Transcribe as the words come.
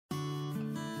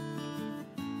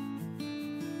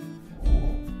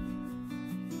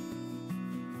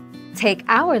Take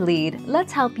our lead,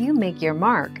 let's help you make your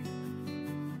mark.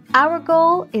 Our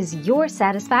goal is your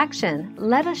satisfaction.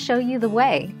 Let us show you the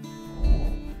way.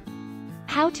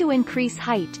 How to increase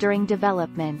height during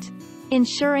development.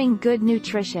 Ensuring good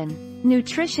nutrition.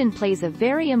 Nutrition plays a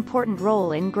very important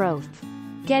role in growth.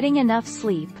 Getting enough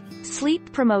sleep.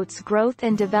 Sleep promotes growth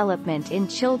and development in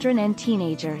children and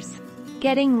teenagers.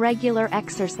 Getting regular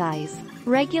exercise.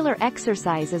 Regular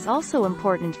exercise is also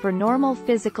important for normal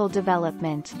physical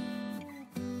development.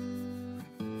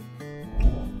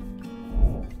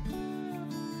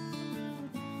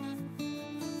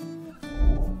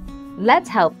 Let's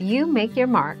help you make your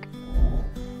mark.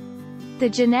 The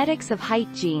genetics of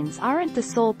height genes aren't the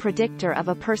sole predictor of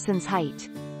a person's height.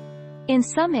 In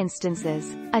some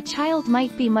instances, a child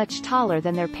might be much taller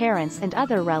than their parents and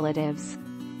other relatives.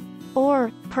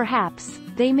 Or, perhaps,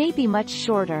 they may be much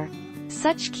shorter.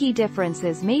 Such key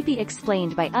differences may be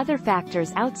explained by other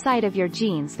factors outside of your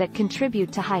genes that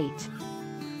contribute to height.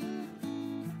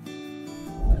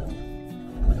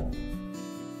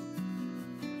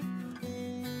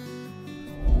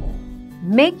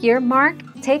 Make your mark,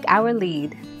 take our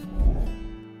lead.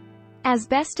 As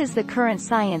best as the current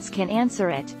science can answer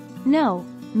it, no,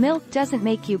 milk doesn't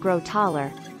make you grow taller.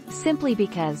 Simply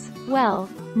because, well,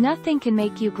 nothing can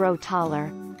make you grow taller.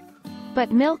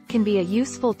 But milk can be a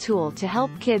useful tool to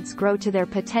help kids grow to their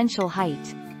potential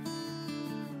height.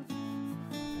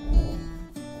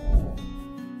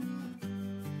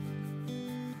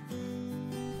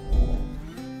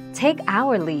 Take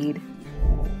our lead.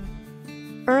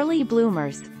 Early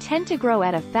bloomers tend to grow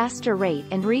at a faster rate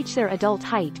and reach their adult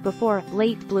height before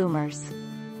late bloomers.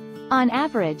 On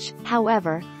average,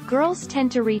 however, girls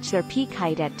tend to reach their peak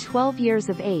height at 12 years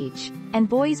of age, and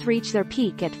boys reach their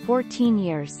peak at 14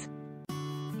 years.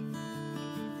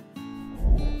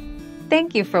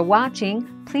 Thank you for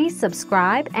watching. Please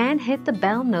subscribe and hit the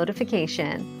bell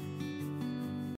notification.